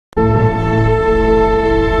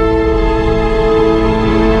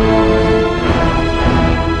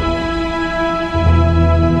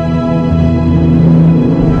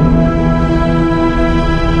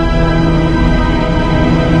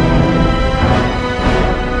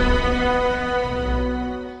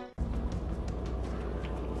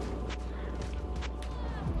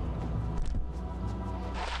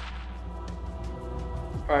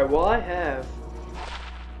well I have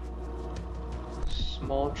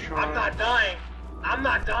small charm. I'm not dying. I'm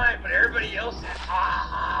not dying, but everybody else is. Ha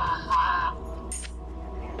ha ha.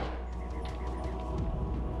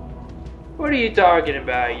 What are you talking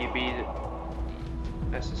about, you beat?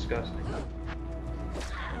 That's disgusting.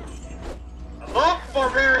 I love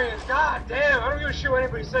barbarians. God damn, I don't give a shit what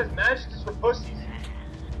anybody says. Magic is for pussies.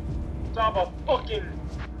 Talk about fucking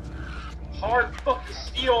hard fucking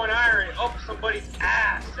steel and iron up somebody's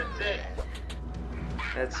ass. That's it.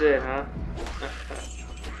 That's it, huh?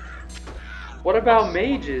 What about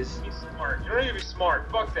mages? Be smart. You don't need to be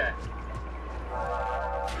smart. Fuck that.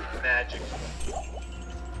 Magic.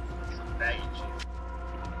 Some magic.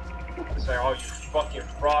 It's like all you fucking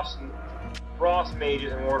frost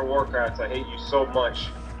mages in World of Warcraft. I hate you so much.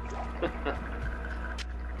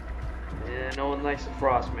 Yeah, no one likes a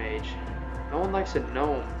frost mage. No one likes a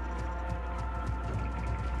gnome.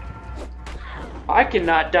 I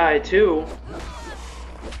cannot die too.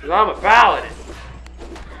 Because I'm a paladin.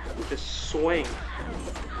 Just swing.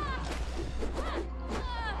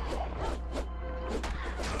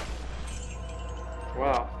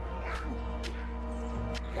 Wow.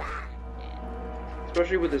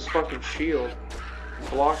 Especially with this fucking shield. It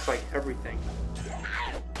blocks like everything.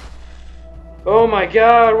 Oh my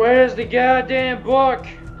god, where's the goddamn book?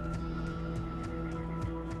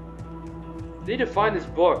 I need to find this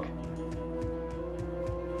book.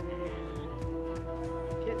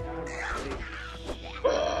 Get out of my face.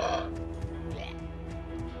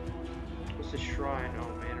 What's the shrine?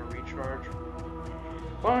 Oh, mana recharge.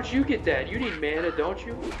 Why don't you get that? You need mana, don't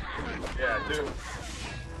you? Yeah, I do.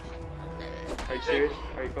 Are you serious?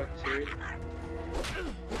 Are you fucking serious?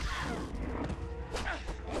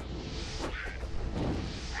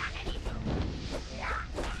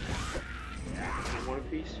 One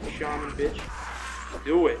piece, shaman bitch.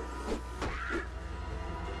 Do it.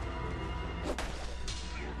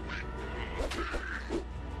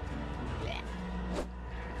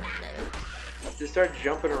 Just start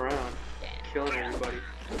jumping around, killing everybody.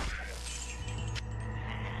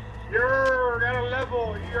 You're got a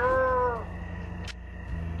level. You're.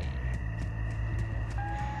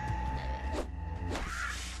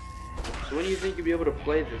 So when do you think you'll be able to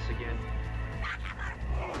play this again?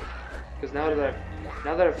 Because now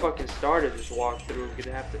that I fucking started this walkthrough, I'm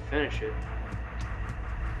gonna have to finish it.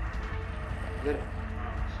 This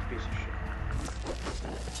piece of shit.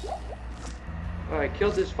 Oh, I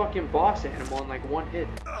killed this fucking boss animal in like one hit.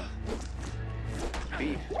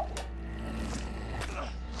 Beef.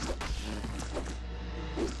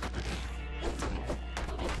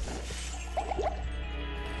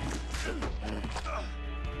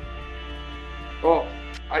 Oh,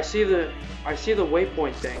 I see the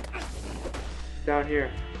waypoint thing down here.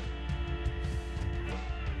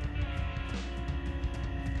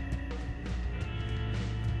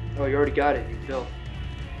 Oh, you already got it, you filth.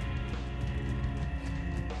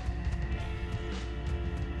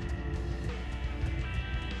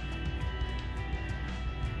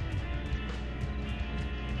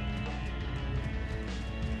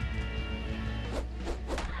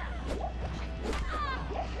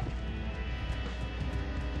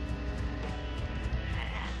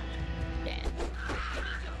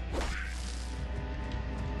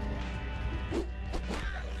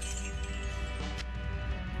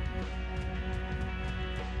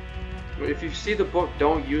 If you see the book,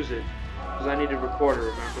 don't use it. Because I need to record it,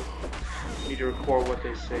 remember? I need to record what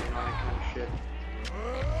they say and all that kind of shit.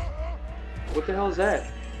 What the hell is that?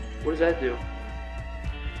 What does that do?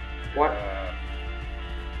 What?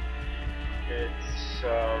 It's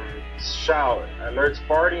shout. Alerts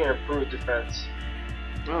party and improve defense.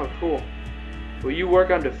 Oh, cool. Well, you work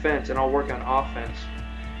on defense and I'll work on offense.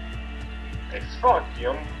 Hey, fuck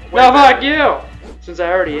you. No, fuck you! Since I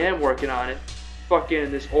already am working on it. Fucking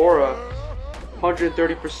this aura,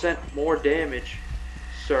 130% more damage,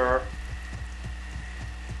 sir.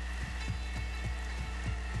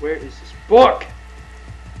 Where is this book?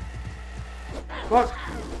 Fuck.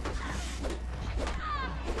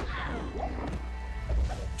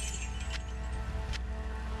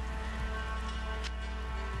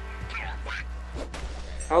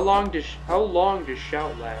 How long does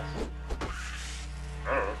shout last? I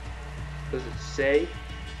don't know. Does it say?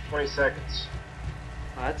 20 seconds.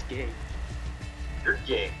 Oh, that's gay. You're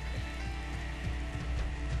gay.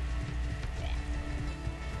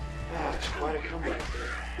 Ah, why'd I come back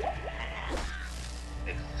there?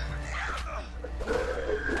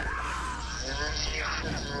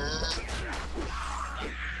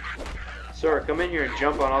 Sir, come in here and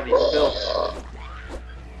jump on all these filths.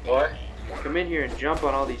 What? Come in here and jump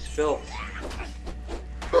on all these filths.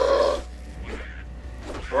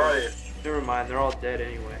 Where are mind, they're all dead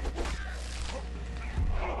anyway.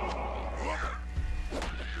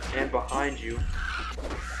 And behind you.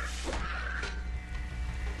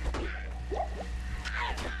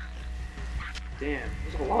 Damn,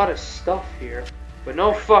 there's a lot of stuff here. But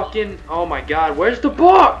no fucking... Oh my god, where's the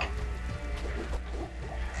book?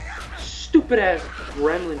 Stupid ass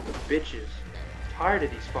gremlin bitches. I'm tired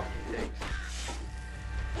of these fucking things.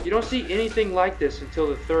 You don't see anything like this until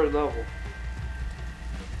the 3rd level.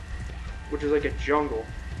 Which is like a jungle.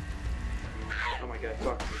 Oh my god,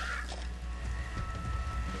 fuck me.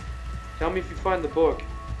 Tell me if you find the book.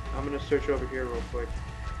 I'm gonna search over here real quick.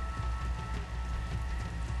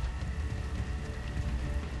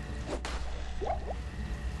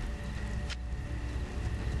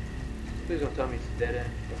 Please don't tell me it's a dead end.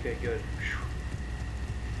 Okay, good. Whew.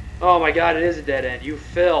 Oh my god, it is a dead end. You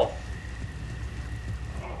filth.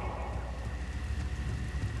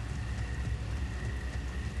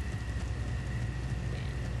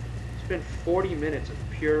 It's been 40 minutes of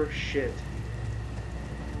pure shit.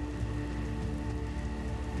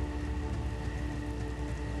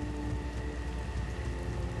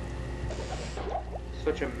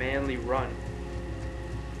 Such a manly run.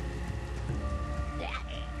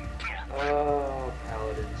 Oh,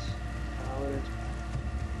 paladins. Paladins.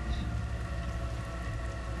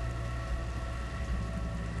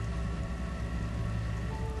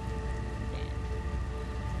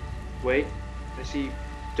 Wait, I see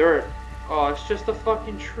dirt. Oh, it's just a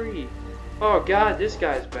fucking tree. Oh god, this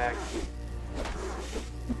guy's back.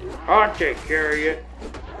 I'll take care of you,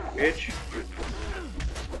 bitch.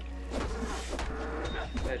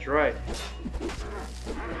 That's right.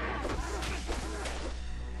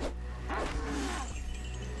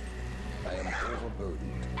 I am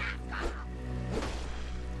overburdened.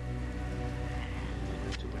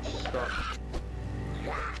 Too much stuff.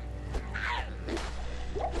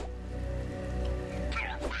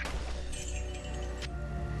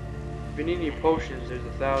 If you need any potions, there's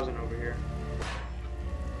 1,000 over here.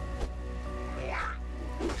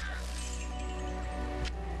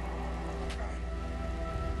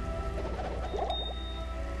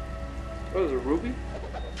 What is it, a ruby?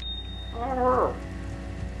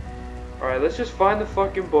 Alright, let's just find the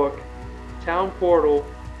fucking book, town portal,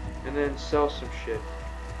 and then sell some shit.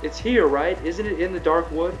 It's here, right? Isn't it in the Dark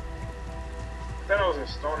Wood? I thought it was in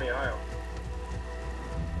Stony Isle.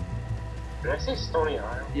 Did I say Stony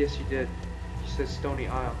Isle? Yes, you did. You said Stony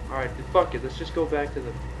Isle. Alright, then fuck it. Let's just go back to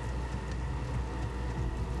the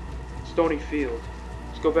Stony Field.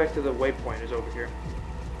 Let's go back to the waypoint is over here.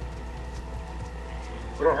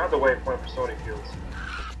 We don't have the waypoint for Stony Fields.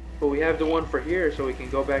 But we have the one for here, so we can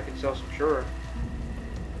go back and sell some sugar.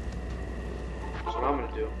 That's what I'm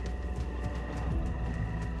gonna do.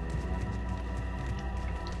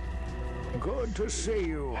 Good to see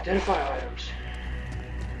you. Identify items.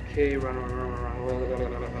 Okay, run.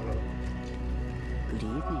 Good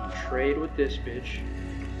evening. Trade with this bitch.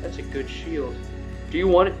 That's a good shield. Do you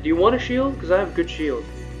want it? Do you want a shield? Because I have a good shield.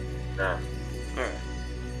 Nah. Alright.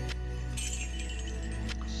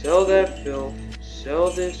 Sell that fill. Sell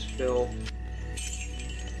this fill.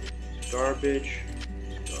 It's garbage.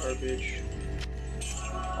 It's garbage.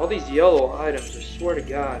 All these yellow items, I swear to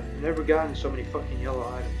God. I've never gotten so many fucking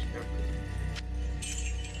yellow items ever.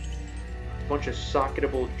 Bunch of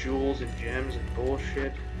socketable jewels and gems and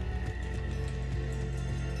bullshit.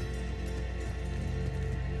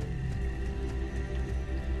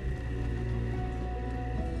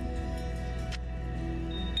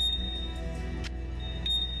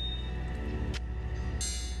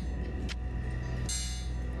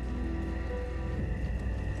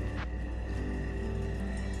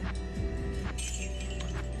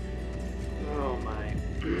 Oh my.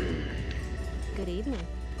 Good evening.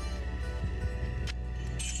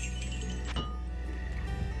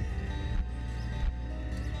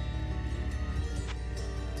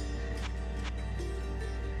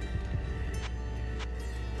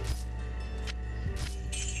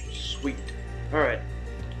 Sweet. Alright.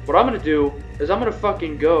 What I'm gonna do is I'm gonna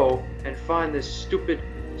fucking go and find this stupid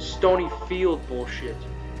Stony Field bullshit.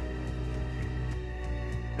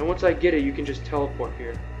 And once I get it, you can just teleport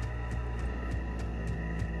here.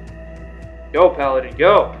 Go, Paladin,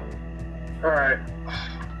 go! Alright.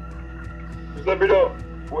 Just let me know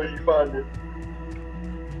where you find it.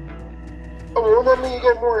 Oh, won't that mean you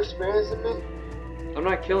get more experience than me? I'm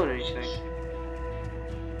not killing anything.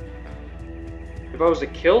 If I was to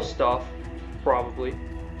kill stuff, probably.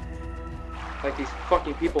 Like these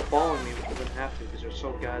fucking people following me, which I wouldn't have to because they're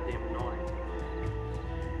so goddamn annoying.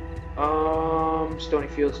 Stony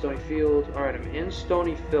Field, Stony Field. Alright, I'm in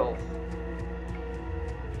Stony Filth.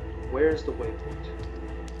 Where's the waypoint?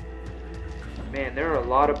 Man, there are a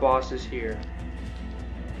lot of bosses here.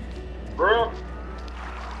 Bro,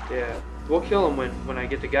 Yeah. We'll kill them when I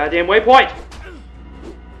get the goddamn waypoint!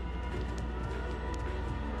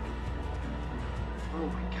 Oh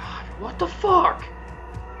my god, what the fuck?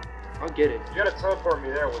 I'll get it. you gotta teleport me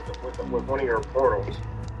there with one of your portals.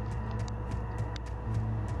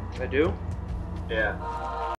 I do? Yeah.